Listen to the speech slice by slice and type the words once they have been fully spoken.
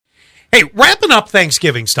Hey, wrapping up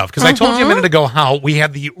Thanksgiving stuff, because I told you a minute ago how we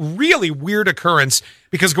had the really weird occurrence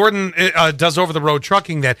because Gordon does over-the-road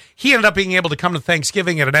trucking that he ended up being able to come to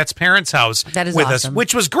Thanksgiving at Annette's parents' house with us,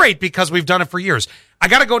 which was great because we've done it for years. I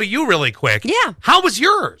got to go to you really quick. Yeah. How was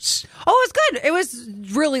yours? Oh, it was good. It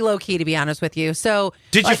was really low-key, to be honest with you. So,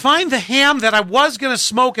 Did you find the ham that I was going to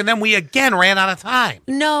smoke and then we again ran out of time?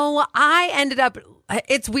 No, I ended up...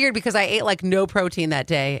 It's weird because I ate like no protein that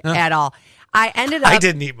day at all. I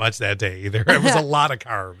didn't eat much that day either. It was a lot of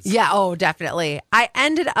carbs. Yeah, oh, definitely. I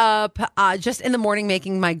ended up just in the morning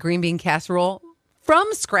making my green bean casserole from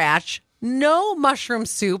scratch. No mushroom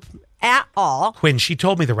soup at all. When she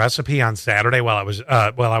told me the recipe on Saturday while I was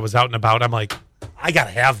out and about, I'm like, I got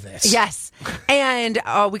to have this. Yes. And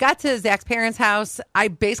we got to Zach's parents' house. I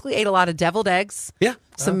basically ate a lot of deviled eggs. Yeah.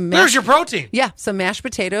 There's your protein. Yeah, some mashed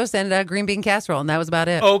potatoes and green bean casserole, and that was about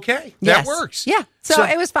it. Okay, that works. Yeah, so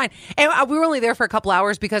it was fine. And we were only there for a couple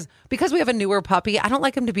hours because we have a newer puppy. I don't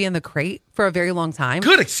like him to be in the crate for a very long time.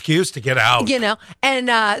 Good excuse to get out. You know,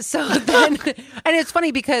 and so then, and it's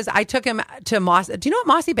funny because I took him to Moss. Do you know what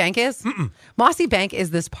Mossy Bank is? Mossy Bank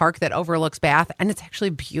is this park that overlooks Bath, and it's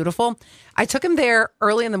actually beautiful. I took him there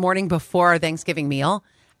early in the morning before our Thanksgiving meal,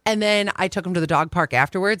 and then I took him to the dog park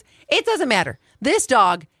afterwards. It doesn't matter. This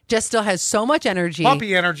dog just still has so much energy.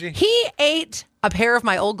 Puppy energy. He ate a pair of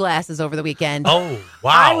my old glasses over the weekend. Oh,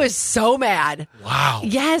 wow. I was so mad. Wow.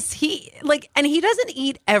 Yes, he doesn't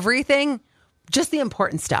eat everything, just the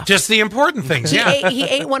important stuff. Just the important things, He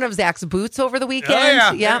ate one of Zach's boots over the weekend.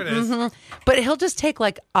 Oh, yeah. There it is. But he'll just take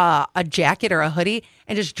like a jacket or a hoodie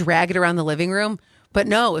and just drag it around the living room. But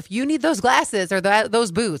no, if you need those glasses or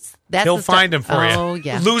those boots, he'll find them for you. Oh,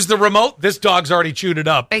 yeah. Lose the remote, this dog's already chewed it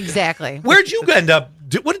up. Exactly. Where'd you end up?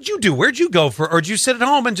 What did you do? Where'd you go or did you sit at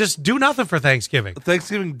home and just do nothing for Thanksgiving?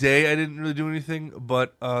 Thanksgiving Day, I didn't really do anything,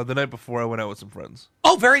 but the night before I went out with some friends.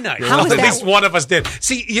 Oh, very nice. How was at that? least one of us did.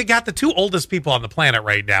 See, you got the two oldest people on the planet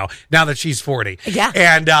right now that she's 40. Yeah.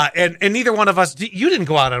 And neither one of us, you didn't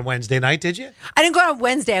go out on Wednesday night, did you? I didn't go out on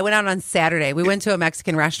Wednesday. I went out on Saturday. We went to a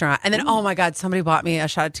Mexican restaurant. And then, oh my God, somebody bought me a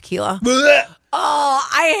shot of tequila. Oh,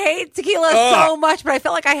 I hate tequila so much, but I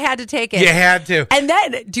felt like I had to take it. You had to. And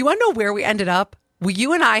then, do you want to know where we ended up? Well,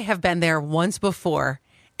 you and I have been there once before,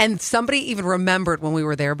 and somebody even remembered when we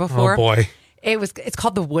were there before. Oh, boy. It's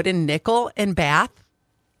called the Wooden Nickel in Bath.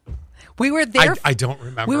 We were there. I don't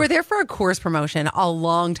remember. We were there for a course promotion a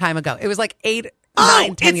long time ago. It was like 8,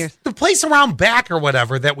 9, 10 years. The place around back or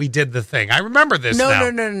whatever that we did the thing. I remember this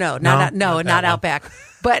now. No. Not out back.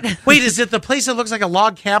 But wait, is it the place that looks like a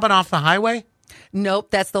log cabin off the highway?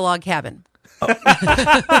 Nope, that's the log cabin. Well,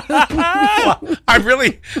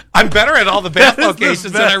 I'm better at all the Bath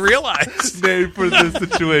locations than I realized. Name for this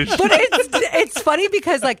situation. But it's funny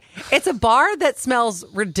because like it's a bar that smells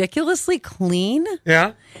ridiculously clean.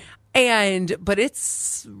 Yeah. But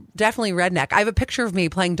it's definitely redneck. I have a picture of me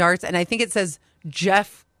playing darts, and I think it says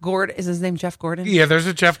Jeff Gordon. Is his name Jeff Gordon? Yeah, there's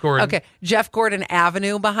a Jeff Gordon. Okay, Jeff Gordon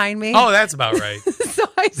Avenue behind me. Oh, that's about right. So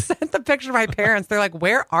I sent the picture to my parents. They're like,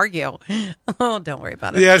 "Where are you?" Oh, don't worry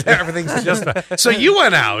about it. Yeah, everything's just fine. So you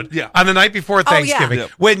went out on the night before Thanksgiving. Yeah.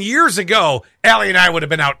 When years ago, Allie and I would have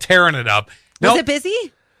been out tearing it up. Was it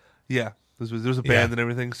busy? Yeah, there was a band and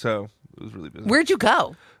everything, so it was really busy. Where'd you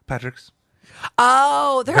go? Patrick's.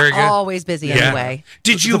 Oh, they're always busy anyway.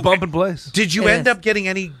 Did you bump and place? Did you end up getting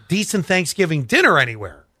any decent Thanksgiving dinner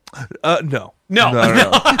anywhere? No.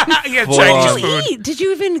 Yeah, What did you eat? Did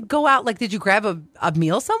you even go out? Like, did you grab a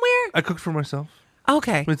meal somewhere? I cooked for myself.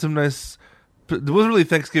 Okay. Made some nice. There wasn't really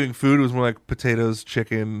Thanksgiving food. It was more like potatoes,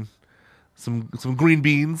 chicken, some green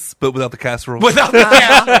beans, but without the casserole. Without the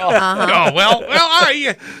casserole. Oh, well, all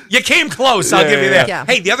right. You came close. I'll give you that. Yeah.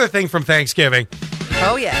 Hey, the other thing from Thanksgiving.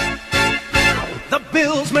 Oh, yeah. The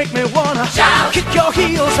bills make me wanna shout. Kick your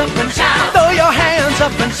heels up and shout. Throw your hands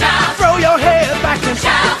up and shout. Throw your head back and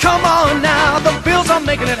shout. Come on now, the bills are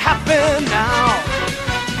making it happen now.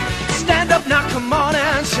 Stand up now, come on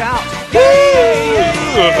and shout.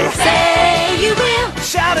 Yeah. Say you will.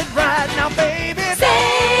 Shout it right now, baby.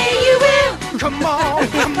 Say you will. Come on,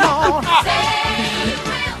 come on. Say you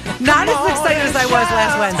will. Not as excited as I was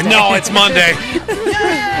last Wednesday. No, it's Monday.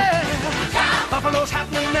 Yeah. Buffalo's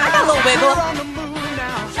happening now. I got a little wiggle. We're on the move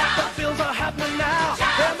now. The bills are happening now.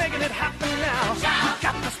 They're making it happen now. We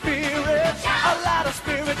got the spirit, a lot of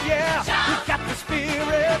spirit, yeah. We got the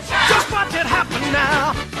spirit. Just watch it happen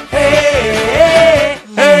now. Hey, hey,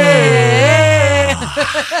 hey.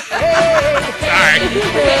 Sorry.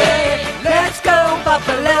 Let's go,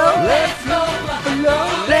 Buffalo. Let's go, Buffalo.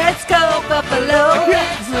 Let's go, Buffalo.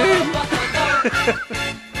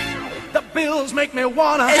 The bills make me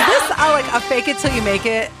wanna. Is this like a fake it till you make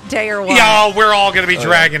it day or what? Yeah, we're all going to be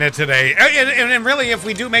dragging it today. And really, if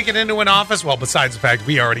we do make it into an office, well, besides the fact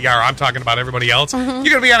we already are, I'm talking about everybody else, you're going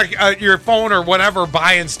to be on your phone or whatever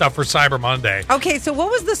buying stuff for Cyber Monday. Okay, so what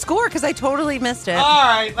was the score? Because I totally missed it. All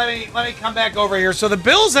right, let me come back over here. So the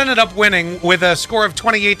Bills ended up winning with a score of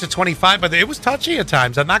 28-25, but it was touchy at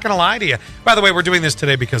times. I'm not going to lie to you. By the way, we're doing this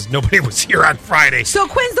today because nobody was here on Friday. So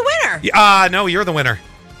Quinn's the winner. No, you're the winner.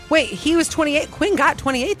 Wait, he was 28. Quinn got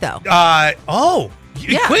 28, though.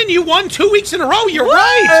 Yeah. Quinn, you won 2 weeks in a row. You're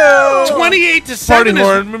right. 28-7. Party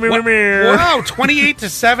horn. Wow,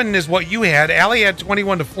 28-7 is what you had. Allie had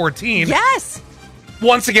 21-14. Yes.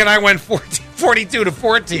 Once again, I went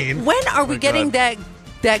 42-14. When are we getting that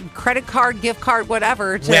credit card, gift card,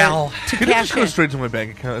 whatever to Could cash just go in? straight to my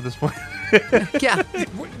bank account at this point? Yeah.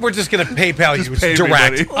 We're just going to PayPal you pay me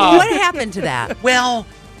direct. money. What happened to that? Well,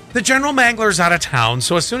 the general mangler's out of town,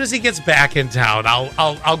 so as soon as he gets back in town,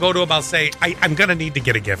 I'll go to him. I'll say I'm going to need to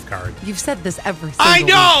get a gift card. You've said this every single I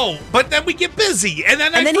know, week. but then we get busy, and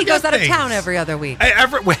then He goes out of town every other week.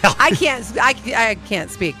 I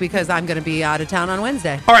can't speak because I'm going to be out of town on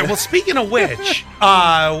Wednesday. All right. Well, speaking of which,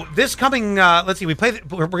 this coming, let's see, we're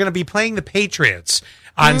going to be playing the Patriots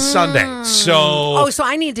on Sunday. So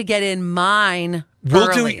I need to get in mine.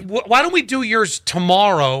 Why don't we do yours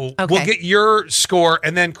tomorrow? Okay. We'll get your score,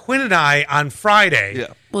 and then Quinn and I on Friday.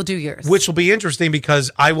 Yeah. We'll do yours. Which will be interesting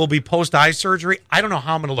because I will be post-eye surgery. I don't know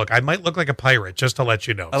how I'm going to look. I might look like a pirate, just to let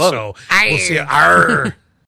you know. I love it. We'll see. Arr.